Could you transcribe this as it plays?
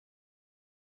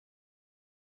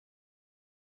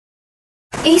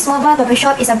Ace Mobile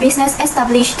Barbershop is a business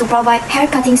established to provide hair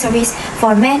cutting service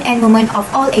for men and women of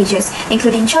all ages,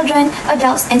 including children,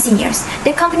 adults, and seniors.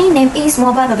 The company named Ace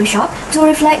Mobile Barbershop to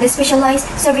reflect the specialized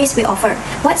service we offer.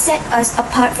 What sets us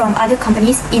apart from other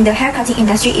companies in the hair cutting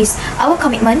industry is our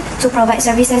commitment to provide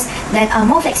services that are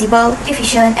more flexible,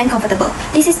 efficient, and comfortable.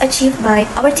 This is achieved by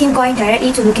our team going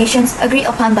directly to locations agreed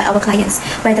upon by our clients,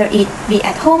 whether it be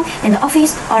at home, in the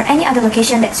office, or any other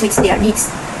location that suits their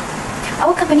needs.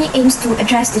 Our company aims to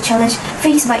address the challenge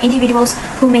faced by individuals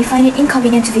who may find it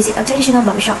inconvenient to visit a traditional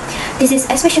barbershop. This is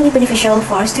especially beneficial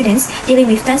for students dealing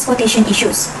with transportation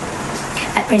issues.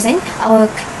 At present, our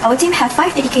team have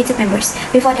 5 dedicated members.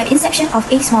 Before the inception of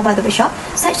Ace Mobile Barbershop,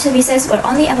 such services were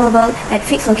only available at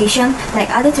fixed locations like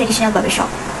other traditional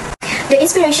barbershops. The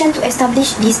inspiration to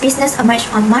establish this business emerged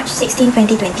on March 16,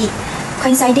 2020.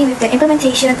 Coinciding with the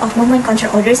implementation of movement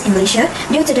control orders in Malaysia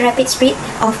due to the rapid spread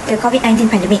of the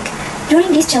COVID-19 pandemic.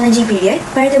 During this challenging period,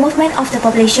 where the movement of the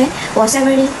population was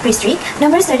severely restricted,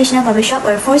 numerous traditional barbershops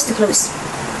were forced to close.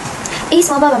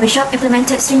 Ace Mobile Barbershop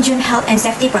implemented stringent health and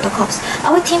safety protocols.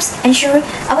 Our team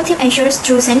ensures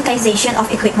through sanitization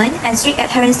of equipment and strict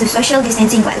adherence to social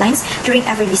distancing guidelines during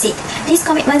every visit. These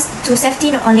commitments to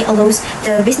safety not only allows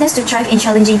the business to thrive in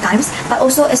challenging times, but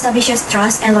also establishes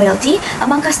trust and loyalty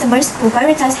among customers who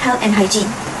prioritize health and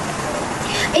hygiene.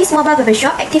 Ace Mobile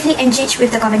Barbershop actively engage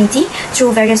with the community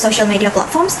through various social media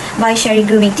platforms by sharing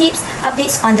grooming tips,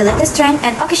 updates on the latest trend,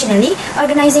 and occasionally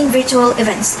organizing virtual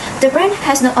events. The brand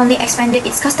has not only expanded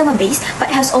its customer base, but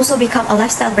has also become a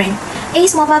lifestyle brand.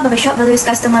 Ace Mobile Barbershop values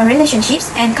customer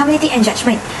relationships and community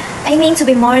engagement, aiming to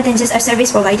be more than just a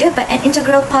service provider, but an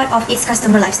integral part of its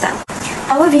customer lifestyle.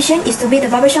 Our vision is to be the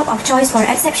barbershop of choice for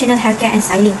exceptional haircare and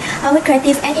styling. Our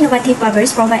creative and innovative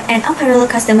barbers provide an unparalleled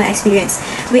customer experience.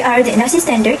 We are the industry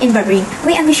standard in barbering.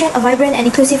 We envision a vibrant and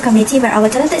inclusive community where our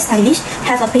talented stylists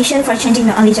have a passion for changing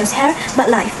not only just hair, but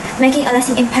life, making a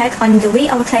lasting impact on the way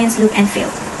our clients look and feel.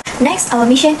 Next, our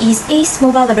mission is Ace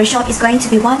Mobile Barbershop is going to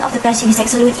be one of the best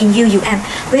unisex salons in UUM.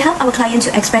 We help our clients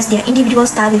to express their individual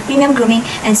style with premium grooming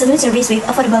and salon service with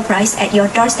affordable price at your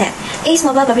doorstep. Ace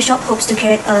Mobile Barbershop hopes to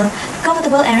create a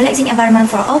comfortable and relaxing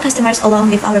environment for all customers along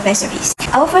with our best service.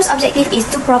 Our first objective is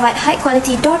to provide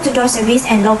high-quality door-to-door service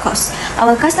and low cost.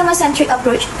 Our customer-centric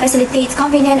approach facilitates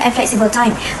convenient and flexible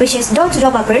time, which is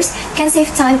door-to-door barbers can save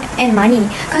time and money.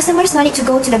 Customers no need to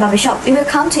go to the barbershop. We will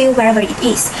come to you wherever it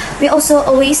is. We also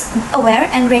always aware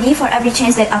and ready for every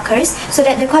change that occurs so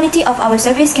that the quality of our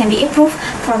service can be improved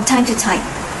from time to time.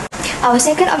 Our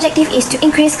second objective is to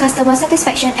increase customer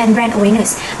satisfaction and brand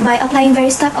awareness by applying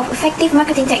various types of effective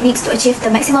marketing techniques to achieve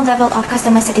the maximum level of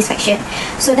customer satisfaction.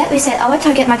 So that we set our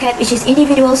target market, which is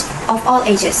individuals of all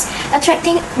ages.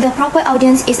 Attracting the proper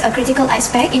audience is a critical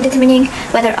aspect in determining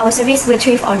whether our service will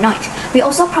thrive or not. We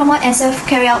also promote and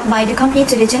self-carry out by the company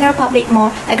to the general public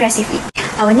more aggressively.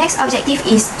 Our next objective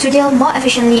is to deal more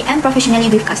efficiently and professionally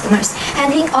with customers,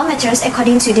 handling all matters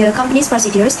according to the company's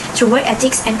procedures through work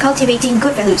ethics and cultivating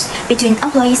good values between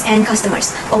employees and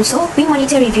customers. Also, we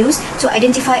monitor reviews to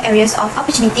identify areas of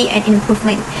opportunity and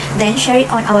improvement, then share it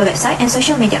on our website and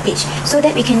social media page so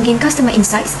that we can gain customer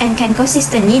insights and can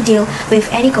consistently deal with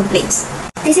any complaints.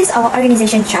 This is our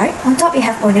organization chart. On top, we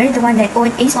have owner, the one that owns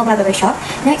Ace Mobile Barbershop.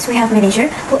 Next, we have manager,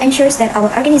 who ensures that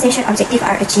our organization objectives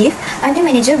are achieved. Under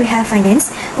manager, we have finance,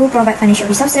 who provide financial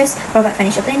resources, provide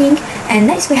financial planning. And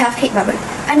next, we have head barber.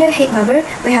 Under head barber,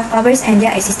 we have barbers and their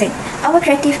assistant. Our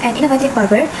creative and innovative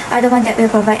barber are the one that will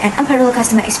provide an unparalleled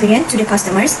customer experience to the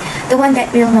customers, the one that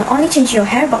will not only change your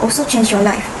hair, but also change your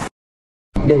life.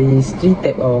 There is 3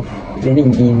 types of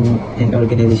planning in an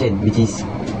organization, which is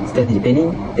strategic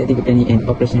planning, tactical planning, and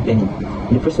operational planning.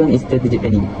 The first one is strategic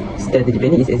planning. Strategic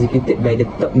planning is executed by the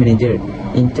top manager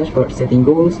in charge for setting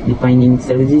goals, defining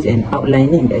strategies, and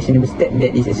outlining the actionable step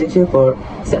that is essential for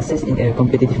success in a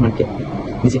competitive market.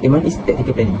 The second one is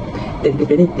tactical planning. Tactical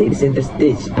planning takes the center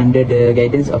stage under the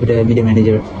guidance of the middle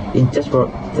manager in charge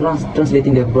for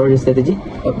translating the broader strategic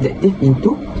objective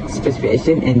into specific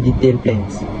action and detailed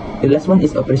plans. The last one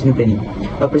is operational planning.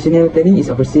 Operational planning is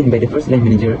overseen by the first line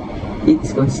manager. It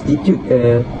constitutes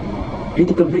a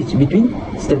critical bridge between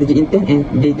strategic intent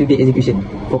and day-to-day execution,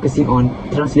 focusing on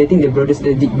translating the broader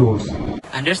strategic goals.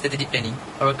 Under strategic planning,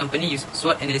 our company uses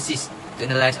SWOT analysis to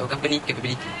analyze our company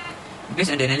capability.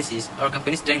 Based on the analysis, our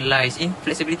company's strength lies in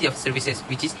flexibility of services,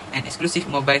 which is an exclusive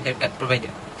mobile haircut provider.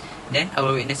 Then,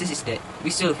 our weaknesses is that we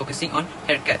still focusing on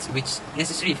haircuts, which is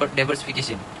necessary for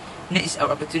diversification. Next is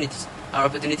our opportunities. Our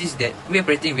opportunities is that we are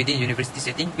operating within university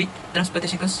setting with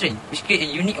transportation constraint, which create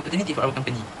a unique opportunity for our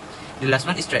company. The last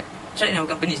one is threat. Threat in our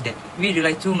company is that we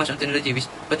rely too much on technology, which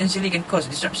potentially can cause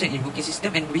disruption in booking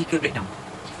system and vehicle breakdown.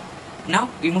 Now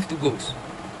we move to goals.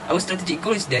 Our strategic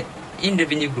goal is that in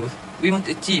revenue growth, we want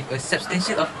to achieve a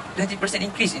substantial of 20%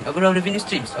 increase in overall revenue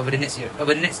streams over the next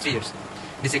 3 years.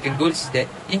 The second goal is that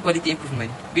in quality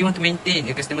improvement, we want to maintain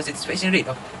a customer satisfaction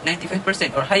rate of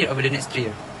 95% or higher over the next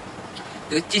 3 years.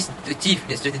 To achieve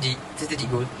that strategic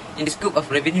goal, in the scope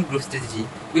of revenue growth strategy,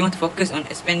 we want to focus on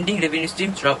expanding revenue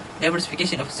stream through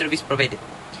diversification of service provided.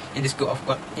 In the scope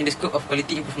of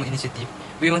quality improvement initiative,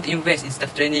 we want to invest in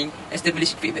staff training,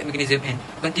 establish feedback mechanism, and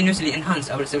continuously enhance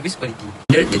our service quality.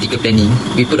 Under tactical planning,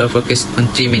 we put our focus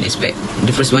on 3 main aspects.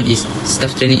 The first one is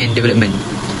staff training and development.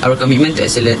 Our commitment to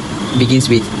excellence begins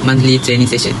with monthly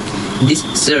training session. This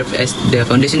serves as the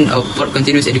foundation for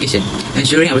continuous education,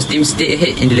 ensuring our team stay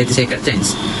ahead in the latest haircut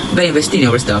trends. By investing in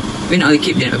our staff, we not only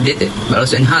keep them updated, but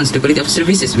also enhance the quality of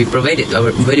services we provided to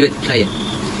our valued client.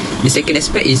 The second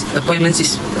aspect is appointment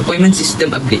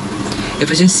system upgrade.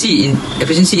 Efficiency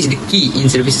is the key in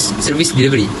service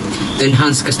delivery. To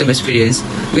enhance customer experience,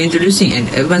 we're introducing an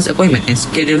advanced appointment and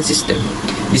schedule system.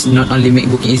 This not only make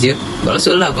booking easier, but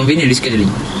also allow convenient rescheduling.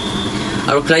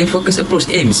 Our client-focused approach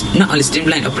aims not only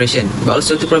streamline operation, but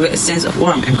also to provide a sense of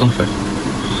warmth and comfort.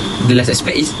 The last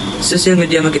aspect is social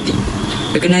media marketing.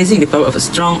 Recognizing the power of a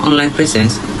strong online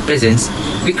presence,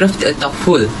 we crafted a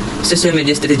thoughtful social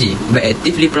media strategy by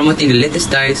actively promoting the latest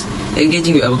styles,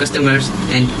 engaging with our customers,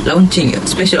 and launching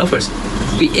special offers.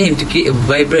 We aim to create a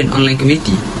vibrant online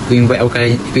community. We invite our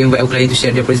client to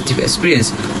share their positive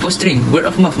experience, fostering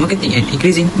word-of-mouth marketing and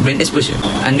increasing brand exposure.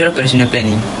 Under operational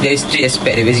planning, there is 3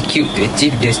 aspects that we execute to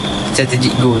achieve the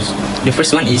strategic goals. The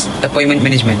first one is appointment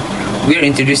management. We are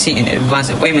introducing an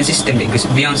advanced appointment system that goes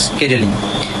beyond scheduling.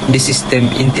 This system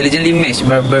intelligently matches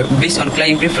barber based on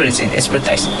client preference and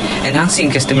expertise,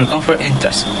 enhancing customer comfort and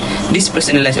trust. This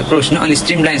personalized approach not only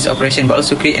streamlines operation but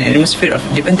also creates an atmosphere of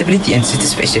dependability and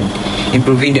satisfaction,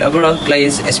 improving the overall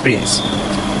client's experience.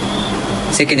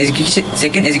 Second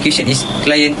execution is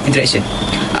client interaction.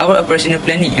 Our operational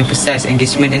planning emphasizes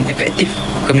engagement and effective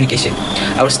communication.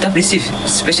 Our staff receive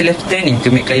specialized training to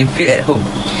make clients feel at home.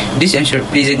 This ensures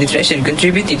pleasant interaction,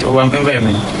 contributing to a warm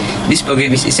environment. This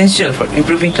program is essential for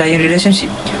improving client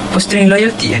relationship, fostering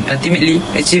loyalty, and ultimately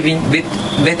achieving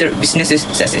better business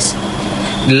success.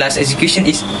 The last execution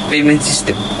is payment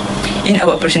system. In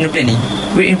our operational planning,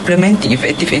 we're implementing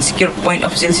effective and secure point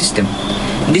of sale system.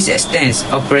 This extends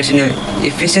operational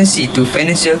efficiency to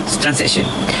financial transactions,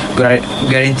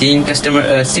 guaranteeing customer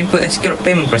a simple and secure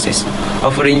payment process,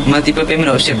 offering multiple payment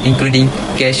options including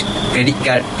cash, credit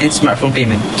card, and smartphone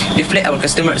payment. Reflect our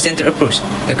customer-centered approach,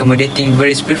 accommodating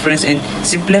various preferences and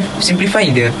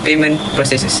simplifying the payment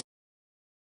processes.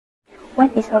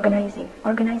 What is organizing?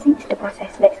 Organizing is the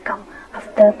process that comes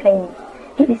after planning.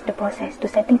 It is the process to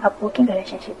setting up working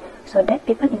relationship so that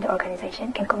people in the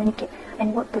organization can communicate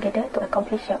and work together to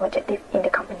accomplish their objective in the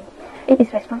company. It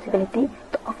is responsibility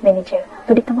of manager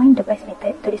to determine the best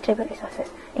method to distribute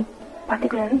resources,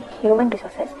 particularly human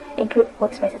resources, include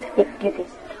work-specific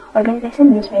duties.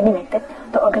 Organization use many methods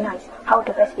to organize how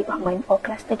the best department or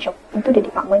cluster job into the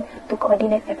department to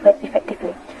coordinate effort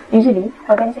effectively. Usually,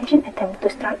 organization attempt to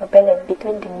strike a balance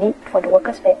between the need for the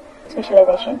workers'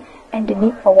 specialization and the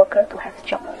need for worker to have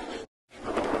job.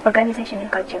 Organization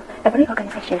and culture. Every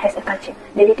organization has a culture.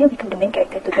 The leader becomes the main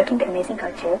character to making the amazing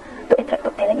culture to attract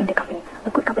top talent in the company. A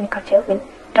good company culture will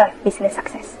drive business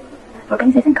success.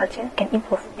 Organization culture can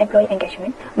improve employee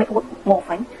engagement, make work more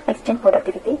fun, extend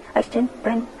productivity, extend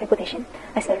brand reputation.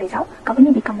 As a result,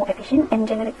 company become more efficient and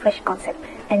generate fresh concept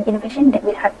and innovation that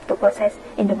will help to process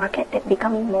in the market that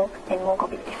becoming more and more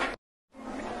competitive.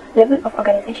 Level of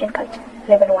organization culture.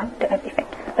 Level 1, the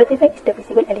artifact. Artifact is the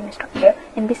visible element structure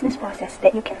and business process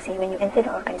that you can see when you enter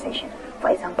the organization. For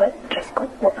example, dress code,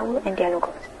 work hour, and their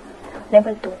logos.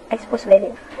 Level 2, expose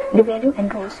value. The value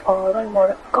and rules or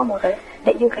core moral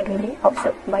that you gradually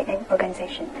observe by an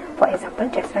organization. For example,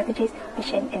 their strategies,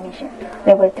 vision, and mission.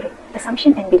 Level 3,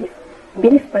 assumption and belief.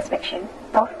 Belief, perception,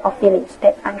 thought or feelings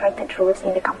that unwritten rules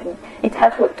in the company. It's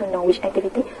helpful to know which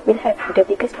activity will have the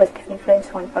biggest positive influence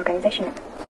on organizational.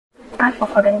 Type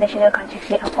of organizational culture.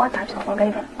 There are 4 types of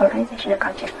organizational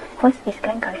culture. First is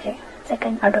clan culture,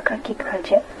 second hierarchy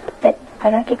culture, third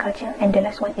hierarchy culture, and the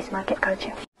last one is market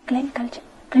culture. Clan culture.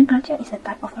 Clan culture is a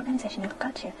type of organizational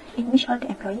culture in which all the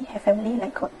employees have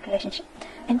family-like relationship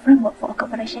and framework for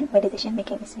cooperation where decision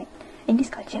making is made. In this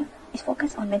culture, is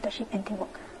focused on mentorship and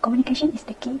teamwork. Communication is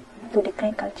the key to the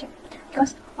clan culture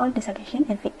because all the suggestion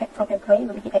and feedback from employee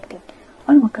will be active.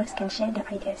 All workers can share their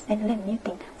ideas and learn new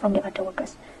things from the other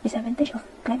workers. Disadvantage of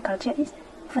clan culture is,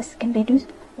 first, can reduce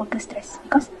worker stress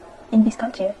because in this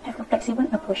culture have a flexible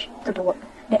approach to the work.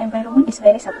 The environment is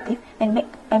very supportive and make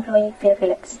employee feel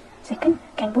relaxed. Second,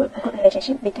 can build a good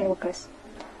relationship between workers.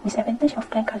 Disadvantage of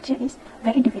clan culture is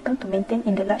very difficult to maintain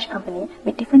in the large company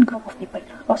with different group of people.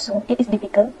 Also, it is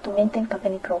difficult to maintain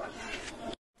company growth.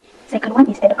 Second one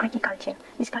is adhocracy culture.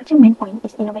 This culture main point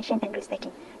is innovation and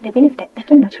risk-taking. They believe that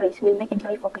taking large risks will make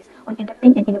employee focus on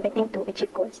adapting and innovating to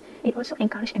achieve goals. It also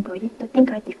encourages employees to think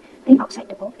creative, think outside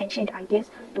the box, and share the ideas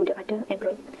to the other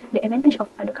employees. The advantage of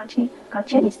adhocracy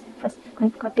culture is first,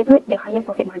 contribute the higher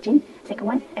profit margin. Second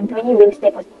one, employee will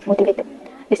stay motivated.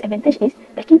 Disadvantage is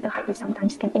taking a high risk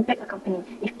sometimes can impact a company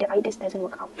if the ideas doesn't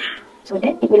work out, so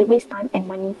that it will waste time and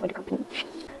money for the company.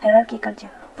 Hierarchy culture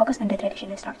focus on the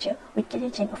traditional structure with clear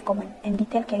chain of command and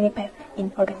detailed career path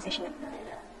in organizational.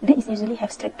 There is usually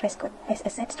have strict dress code as a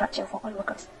set structure for all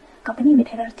workers. Company with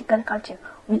hierarchical culture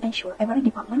will ensure every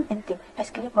department and team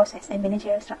has clear process and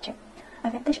managerial structure.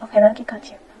 Advantage of hierarchy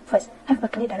culture: first, have a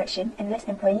clear direction and less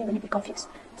employee will be confused.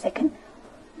 Second,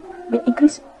 will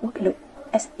increase workload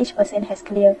as each person has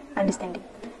clear understanding.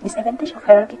 Disadvantage of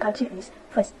hierarchy culture is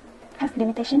first, have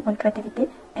limitation on creativity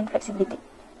and flexibility,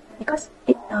 because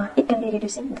it can be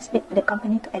reducing the speed of the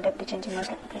company to adapt to changing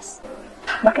marketplace.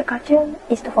 Market culture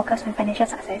is to focus on financial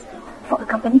success for a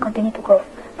company continue to grow.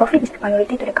 Profit is the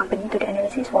priority to the company to the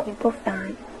analysis for improve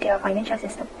their financial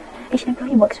system. Each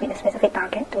employee works with a specific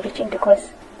target to reaching the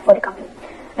goals for the company.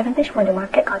 Advantage for the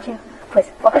market culture: first,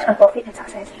 focus on profit and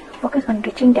success. Focus on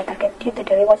reaching their target due to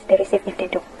the rewards they receive if they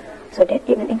do, so that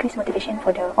it will increase motivation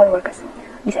for the all workers.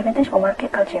 Disadvantage for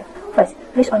market culture: first,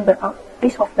 risk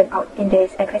of burnout in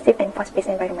this aggressive and fast-paced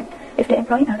environment. If the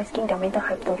employees are risking their mental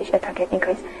health to reach a target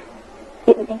increase,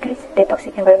 it will increase the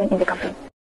toxic environment in the company.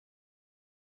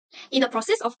 In the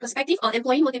process of perspective on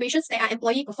employee motivations that our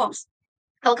employee performs,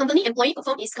 our company employee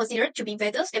perform is considered to be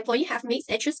whether employee have made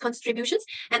actual contributions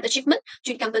and achievement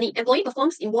to the company. Employee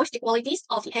performs involves the qualities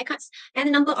of the haircuts and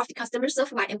the number of the customers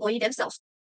served by employee themselves.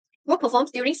 Work performs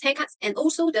during haircuts and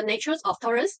also the natures of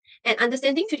tolerance and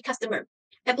understanding to the customer.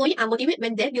 Employees are motivated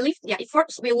when they believe their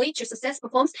efforts will lead to success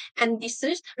performs and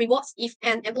deserves rewards if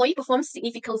an employee performs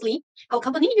significantly. Our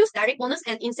company use direct bonus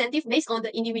and incentive based on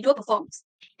the individual performance.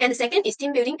 And the second is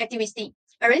team building activity.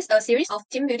 Arrange a series of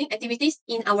team building activities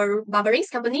in our barbering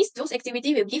companies. Those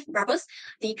activities will give barbers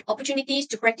the opportunities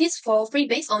to practice for free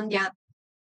based on their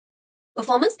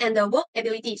performance and the work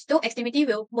abilities. Those activity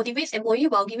will motivate employees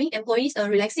while giving employees a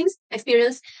relaxing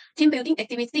experience. Team building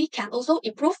activity can also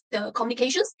improve the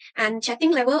communications and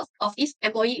chatting level of each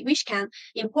employee, which can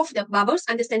improve the barber's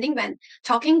understanding when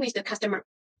talking with the customer.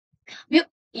 Build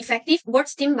effective work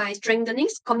team by strengthening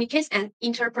communications and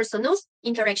interpersonal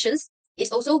interactions is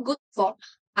also good for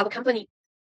our company.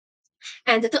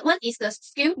 And the third one is the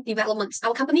skill development.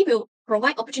 Our company will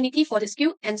provide opportunity for the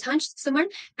skill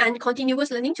enhancement and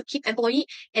continuous learning to keep employee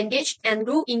engaged and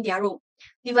grow in their role.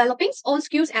 Developing own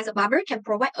skills as a barber can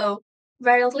provide a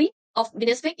variety of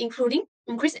benefits, including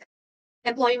increased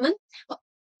employment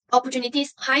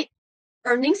opportunities, high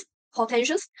earnings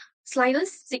potentials,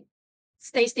 silence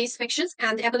satisfactions,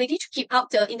 and the ability to keep up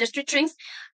the industry trends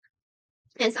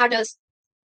and others.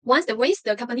 One of the ways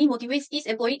the company motivates its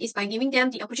employees is by giving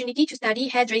them the opportunity to study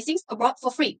hairdressing abroad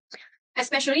for free.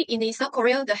 Especially in the South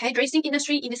Korea, the hairdressing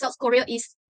industry in the South Korea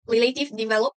is relatively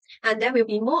developed, and there will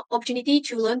be more opportunity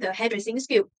to learn the hairdressing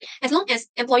skill. As long as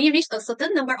employees reach a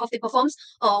certain number of the performs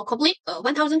or complete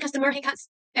 1,000 customer haircuts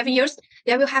every year,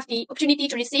 they will have the opportunity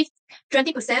to receive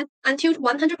 20% until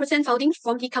 100% funding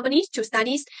from the companies to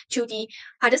studies to the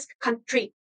other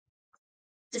country.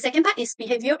 The second part is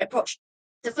behavior approach.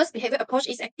 The first behavior approach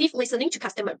is active listening to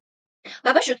customer.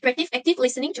 Barber should practice active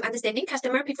listening to understanding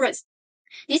customer preference.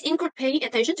 This includes paying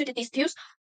attention to the details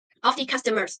of the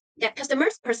customers. That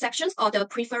customers' perceptions or the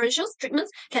preferential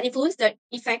treatments can influence the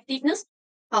effectiveness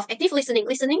of active listening.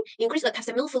 Listening increases the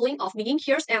customer feeling of being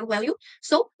heard and valued.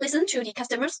 So, listen to the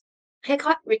customers'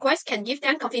 haircut requests can give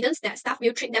them confidence that staff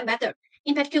will treat them better.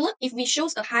 In particular, if we show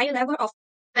a high level of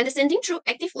understanding through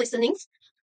active listening,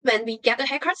 when we get the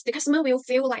haircuts, the customer will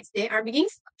feel like they are being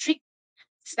treated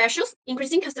special,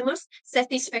 increasing customers'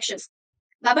 satisfaction.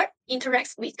 Barber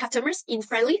interacts with customers in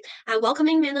friendly and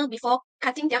welcoming manner before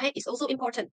cutting their hair is also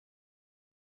important.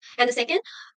 And the second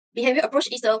behavior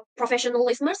approach is the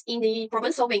professionalism in the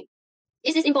problem solving.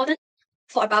 It is important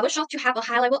for a barbershop to have a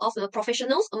high level of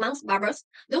professionals amongst barbers.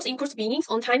 Those include being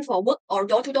on time for work or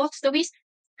door-to-door service,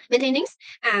 maintaining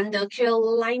and the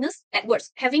cleanliness at work,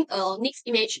 having a neat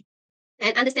image,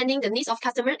 and understanding the needs of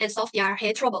customers and solve their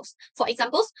hair troubles. For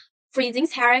example, freezing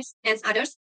hairs and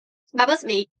others. Barbers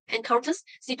may encounter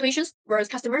situations where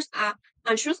customers are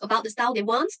unsure about the style they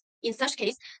want. In such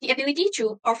case, the ability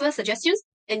to offer suggestions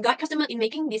and guide customers in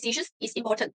making decisions is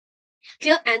important.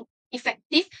 Clear and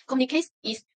effective communication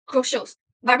is crucial.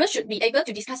 Barbers should be able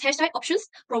to discuss hairstyle options,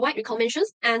 provide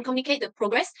recommendations, and communicate the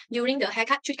progress during the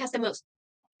haircut to customers.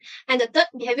 And the third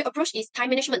behavior approach is time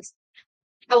management.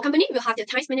 Our company will have the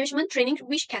time management training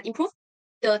which can improve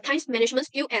the time management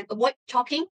skill and avoid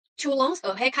talking too long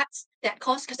haircuts that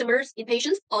cause customers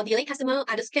impatience or delay customer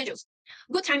other schedules.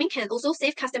 Good timing can also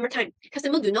save customer time.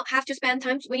 Customers do not have to spend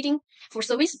time waiting for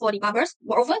service for the barbers.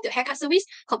 Moreover, the haircut service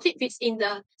complete fits in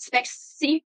the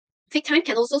specific time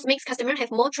can also make customers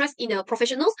have more trust in the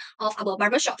professionals of our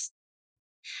barbershops.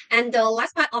 And the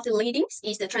last part of the leadings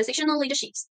is the transactional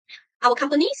leaderships. Our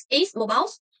company's Ace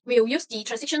Mobiles will use the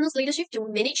transactional leadership to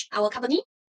manage our company.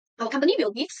 Our company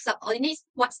will give subordinates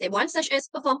what they want, such as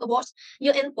perform awards,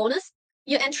 year-end bonus,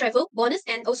 year-end travel bonus,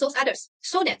 and also others,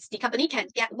 so that the company can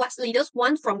get what leaders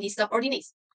want from the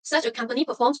subordinates. Such a company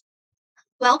performs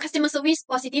well customer service,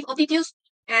 positive attitudes,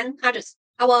 and others.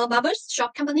 Our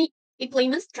barbershop company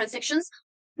implements transactions,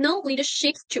 no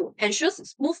leadership to ensure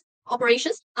smooth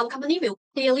operations. Our company will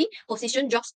clearly position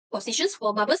job positions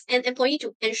for barbers and employees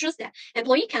to ensure that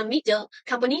employee can meet the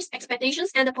company's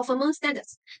expectations and the performance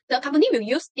standards. The company will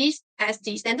use this as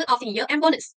the standard of the year-end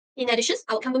bonus. In addition,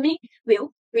 our company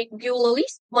will regularly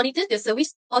monitor the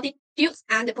service attitudes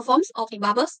and the performance of the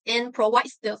barbers and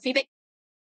provides the feedback.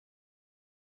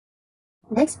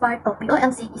 Next part of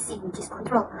POLC is C, which is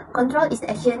control. Control is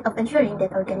the action of ensuring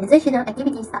that organizational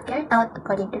activities are carried out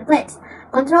according to the plans.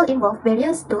 Control involves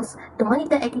various tools to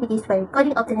monitor activities by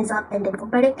recording of the result and then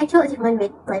comparing actual achievement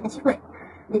with planned achievement.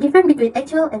 The difference between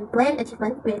actual and planned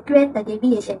achievement will create a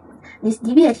deviation. This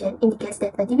deviation indicates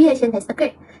that a deviation has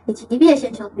occurred. Each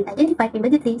deviation should be identified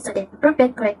immediately so that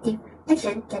appropriate corrective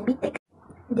action can be taken.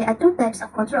 There are two types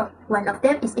of control. One of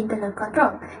them is internal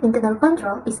control. Internal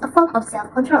control is a form of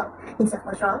self-control. In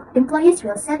self-control, employees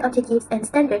will set objectives and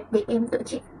standards they aim to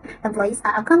achieve. Employees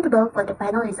are accountable for the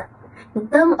final result. In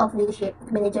terms of leadership,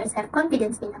 managers have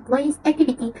confidence in employees'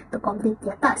 activity to complete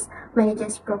their tasks.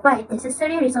 Managers provide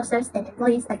necessary resources and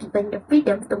employees are given the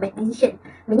freedom to make decisions,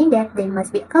 meaning that they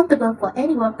must be accountable for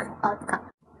any work outcome.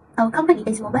 Our company,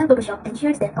 Ace Mobile Barbershop,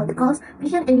 ensures that all the goals,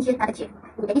 vision, and mission are achieved.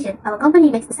 In addition, our company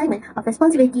makes assignment of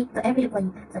responsibility to every employee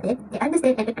so that they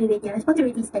understand and agree with their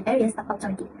responsibilities and areas of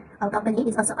authority. Our company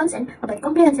is also concerned about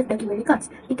comprehensive document records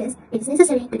because it is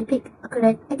necessary to depict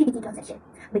accurate activity transaction.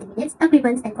 Within minutes,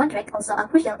 agreements, and contracts also are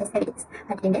crucial as evidence.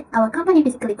 Other than that, our company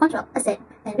physically controls assets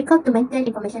and record to maintain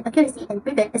information accuracy and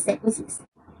prevent asset misuse.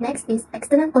 Next is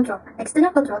external control. External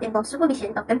control involves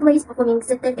supervision of employees performing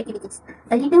certain activities.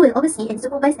 A leader will oversee and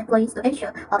supervise employees to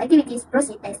ensure all activities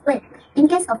proceed as planned. In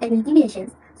case of any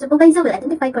deviations, supervisor will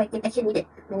identify corrective action needed.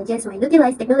 Managers may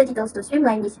utilize technology tools to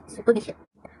streamline this supervision.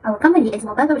 Our company, Ace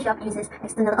Mobile Barbershop, uses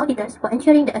external auditors for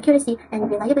ensuring the accuracy and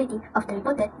reliability of the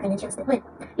reported financial statement.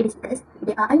 It is because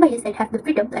they are unbiased and have the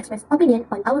freedom to express opinion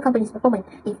on our company's performance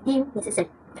if deemed necessary.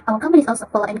 Our companies also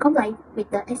follow and comply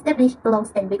with the established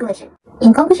laws and regulations.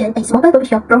 In conclusion, Ace Mobile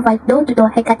Barbershop provides door-to-door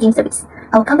haircutting service.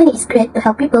 Our company is created to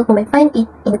help people who may find it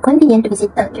inconvenient to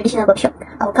visit a traditional barbershop.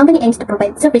 Our company aims to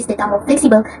provide services that are more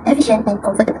flexible, efficient, and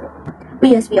comfortable.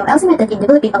 We use POLC method in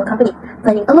developing our company.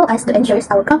 Planning allows us to ensure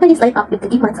our company's line up with the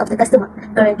demands of the customer,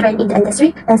 current trend in the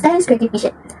industry, and stylish creative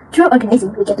vision. Through organizing,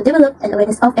 we get to develop an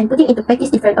awareness of and putting into practice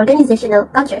different organizational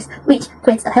cultures, which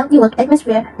creates a healthy work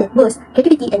atmosphere that boosts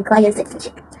creativity and client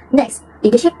satisfaction. Next,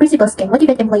 leadership principles can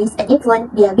motivate employees and influence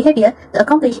their behavior to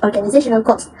accomplish organizational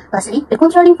goals. Lastly, the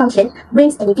controlling function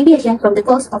brings any deviation from the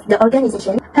goals of the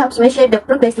organization, helps measure the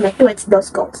progress made towards those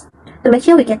goals. To make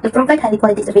sure we get to provide high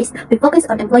quality service, we focus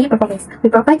on employee performance. We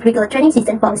provide regular training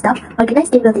systems for our staff, organize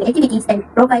team building activities, and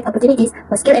provide opportunities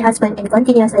for skill enhancement and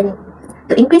continuous learning.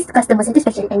 To increase customer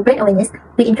satisfaction and brand awareness,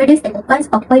 we introduce an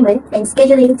advanced appointment and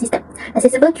scheduling system,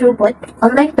 accessible through both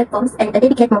online platforms and a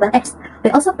dedicated mobile apps. We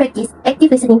also practice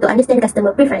active listening to understand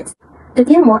customer preference. To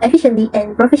deal more efficiently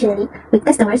and professionally with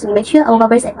customers, we make sure our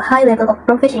barbers have a high level of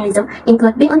professionalism,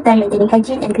 include being on time, maintaining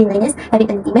hygiene and cleanliness,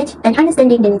 having an image, and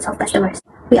understanding the needs of customers.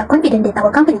 We are confident that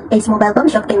our company, Ace Mobile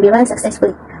Barbershop, can be run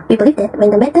successfully. We believe that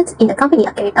when the methods in the company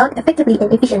are carried out effectively and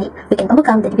efficiently, we can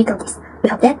overcome the difficulties. We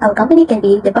hope that our company can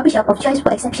be the barbershop of choice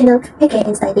for exceptional hair care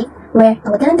and styling, where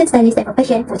our talented stylists have a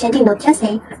passion for changing not just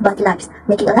hair, but lives,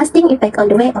 making a lasting impact on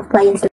the way of clients.